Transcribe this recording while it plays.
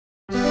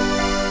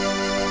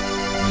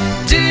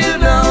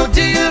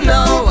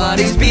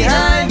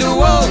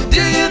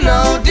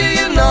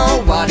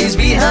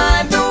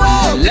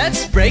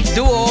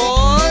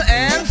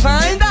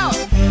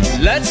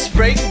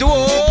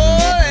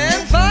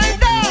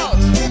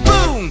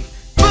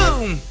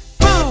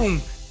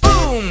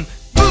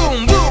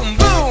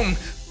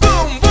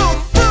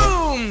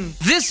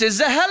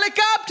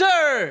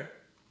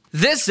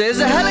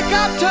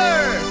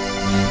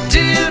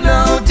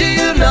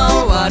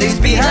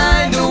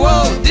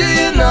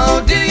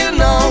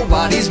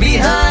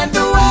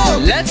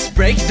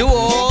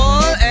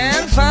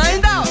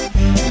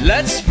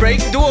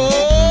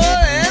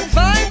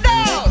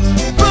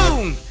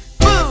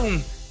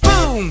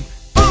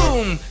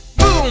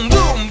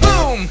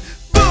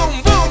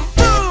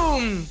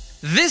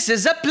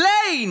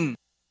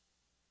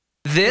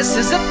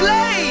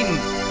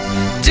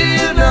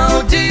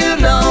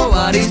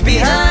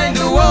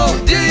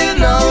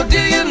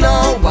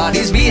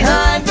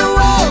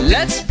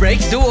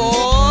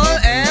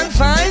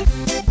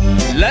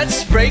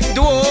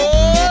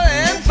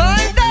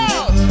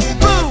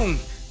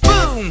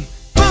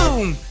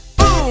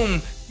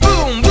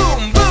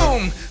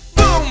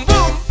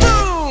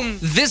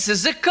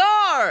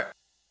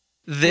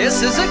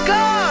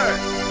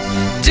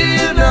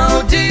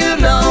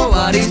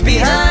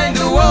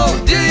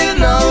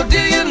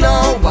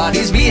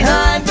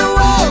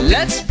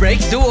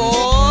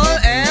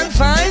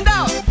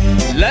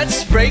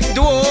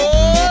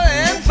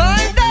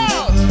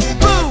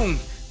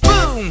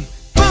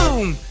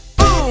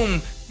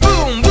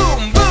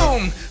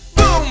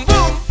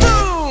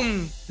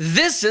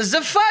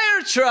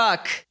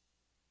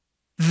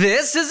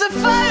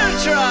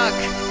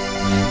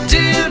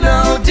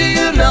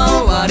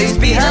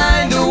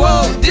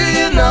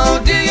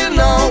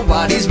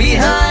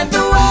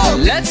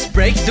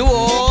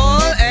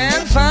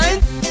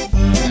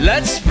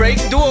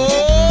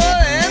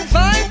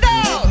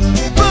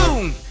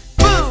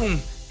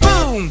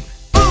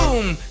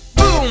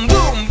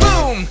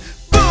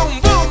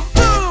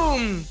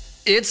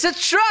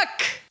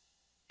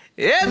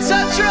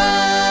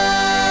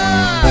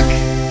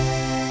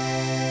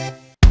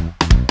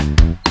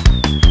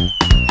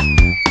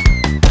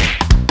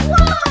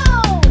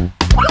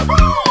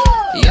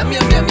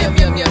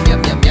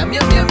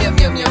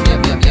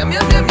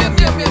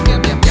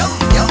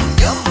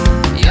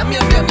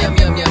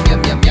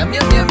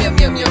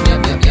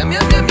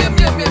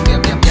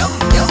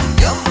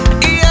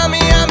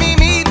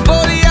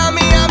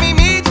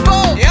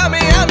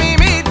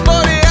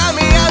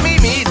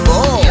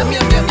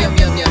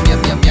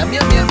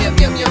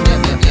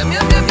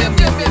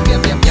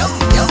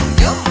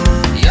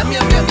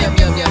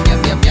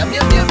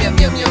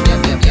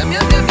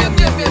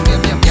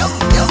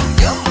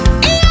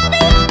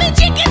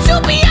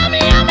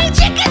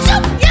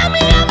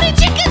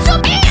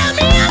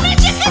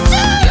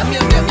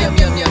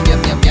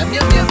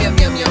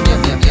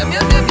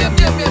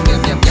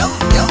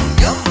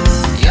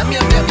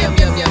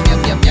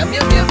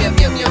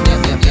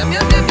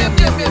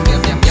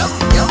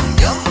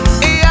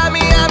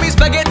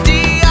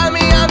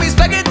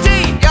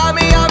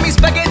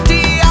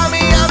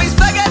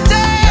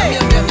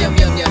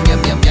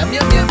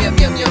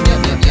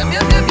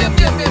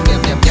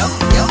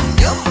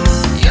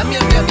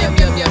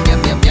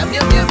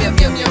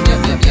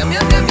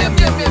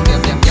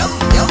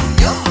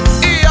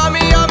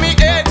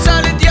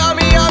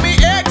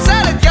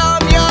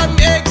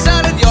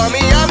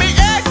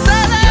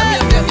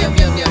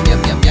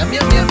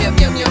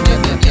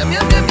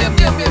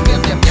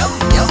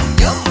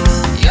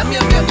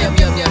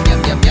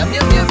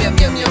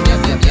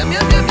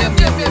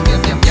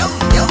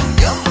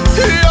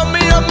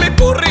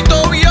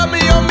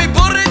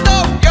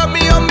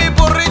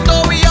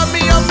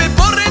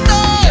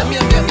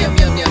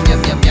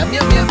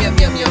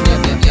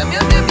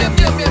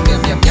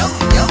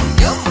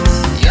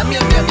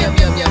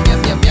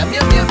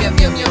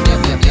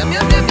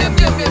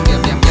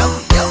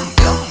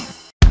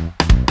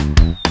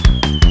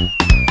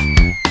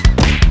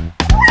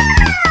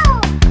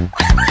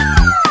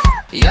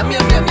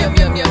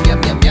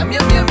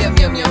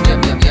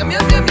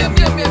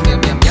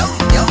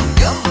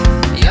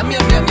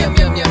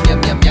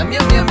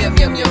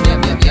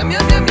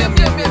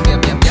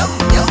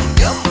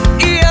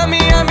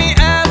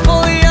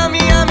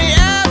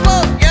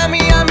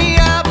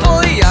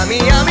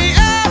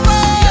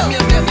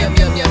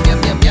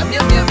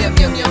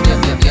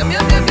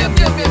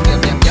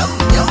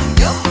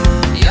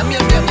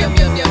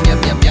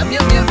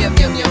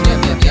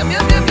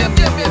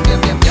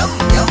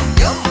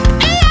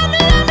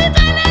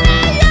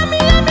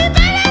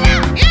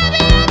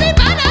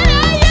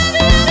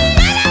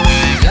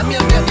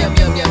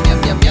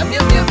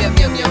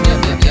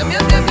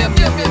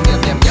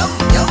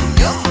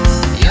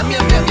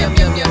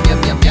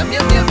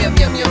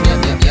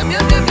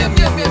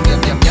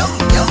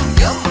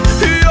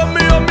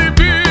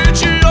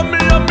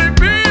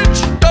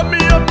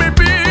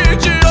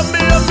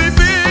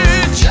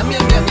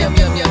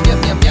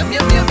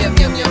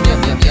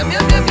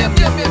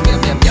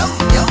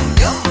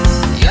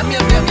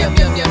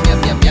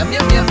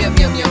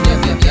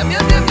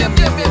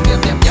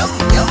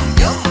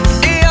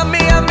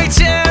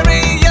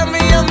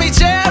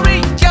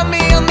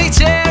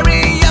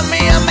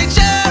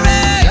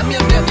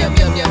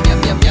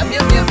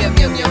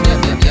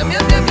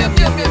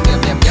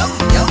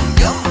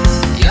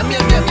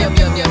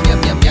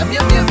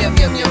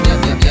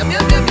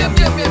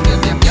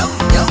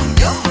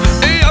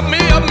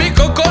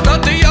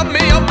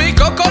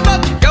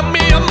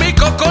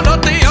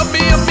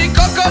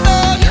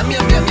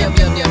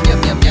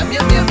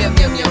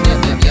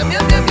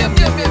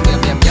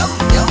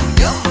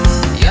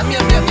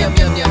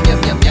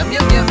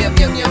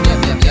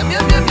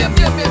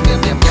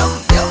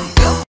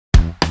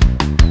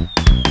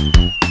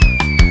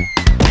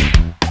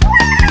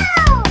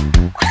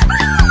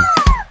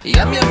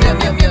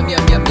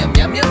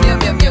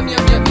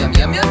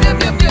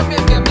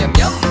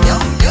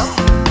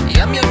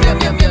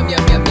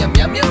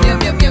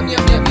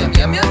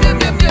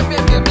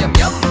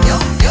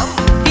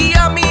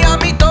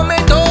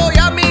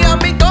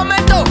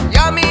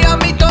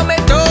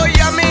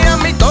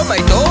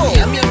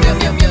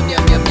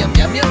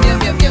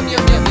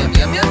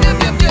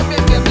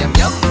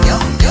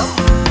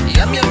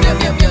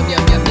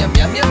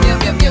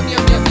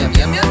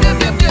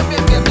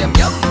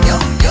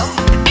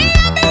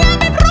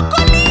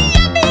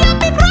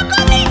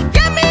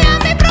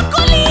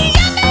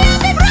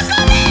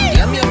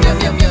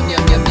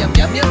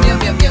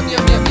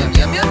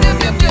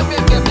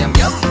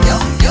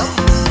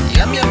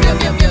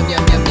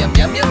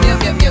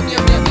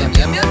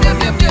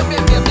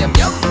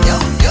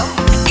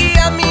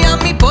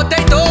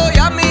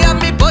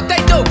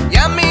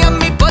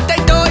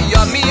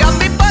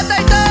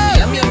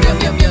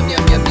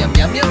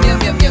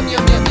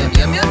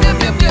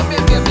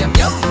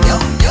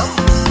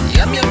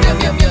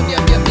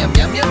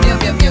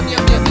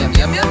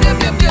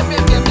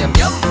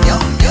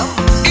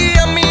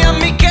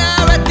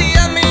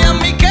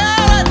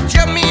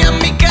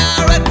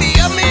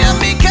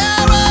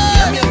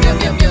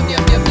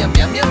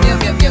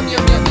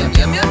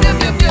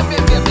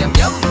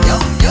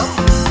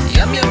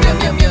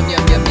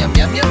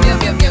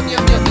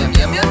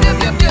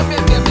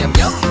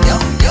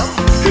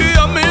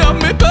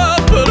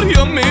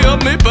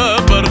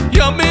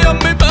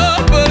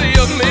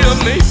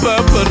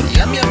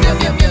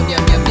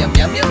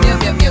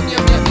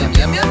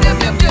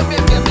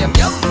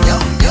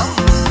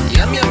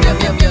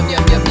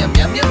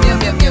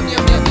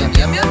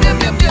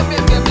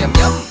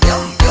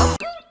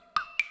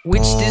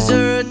Which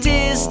dessert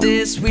is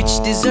this?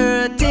 Which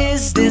dessert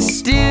is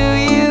this? Do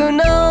you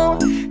know?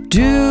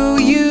 Do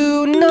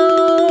you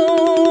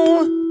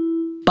know?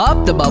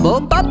 Pop the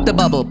bubble, pop the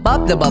bubble,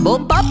 pop the bubble,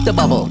 pop the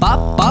bubble,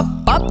 pop,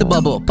 pop, pop the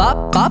bubble,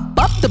 pop, pop,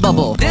 pop the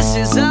bubble. This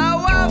is a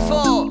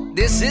waffle.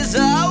 This is a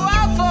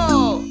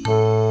waffle.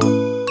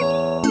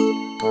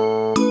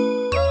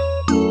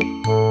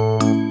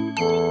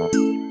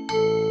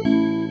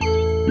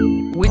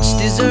 Which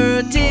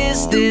dessert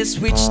is this?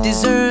 Which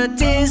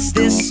dessert is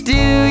this? Do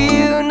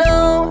you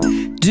know?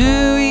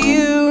 Do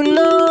you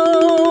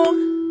know?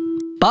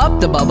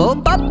 Pop the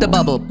bubble, pop the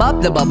bubble,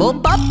 pop the bubble,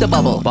 pop the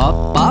bubble,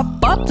 pop,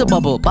 pop, pop the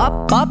bubble,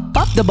 pop, pop,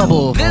 pop the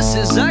bubble. This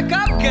is a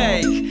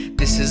cupcake.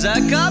 This is a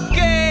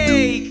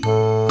cupcake.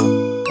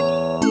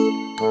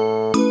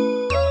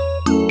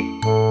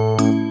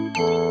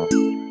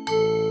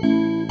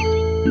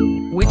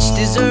 Which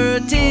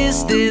dessert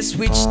is this?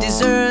 Which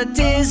dessert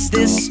is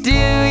this? Do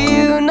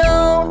you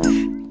know?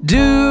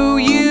 Do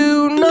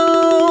you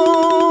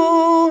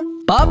know?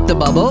 Pop the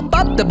bubble,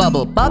 pop the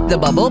bubble, pop the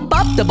bubble,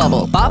 pop the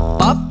bubble, pop,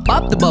 pop,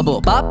 pop the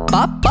bubble, pop,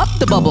 pop, pop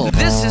the bubble.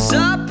 This is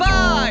a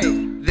pie.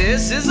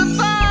 This is a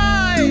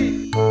pie.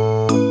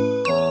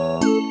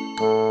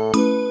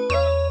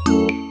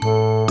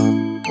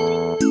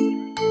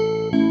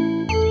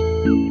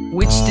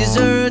 Which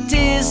dessert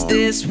is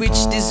this?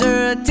 Which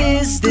dessert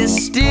is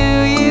this? Do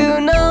you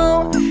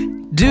know?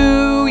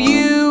 Do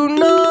you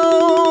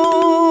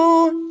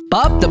know?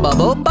 Pop the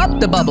bubble, pop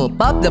the bubble,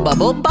 pop the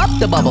bubble, pop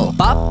the bubble,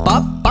 pop,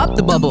 pop, pop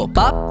the bubble,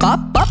 pop,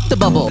 pop, pop the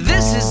bubble.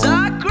 This is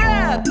a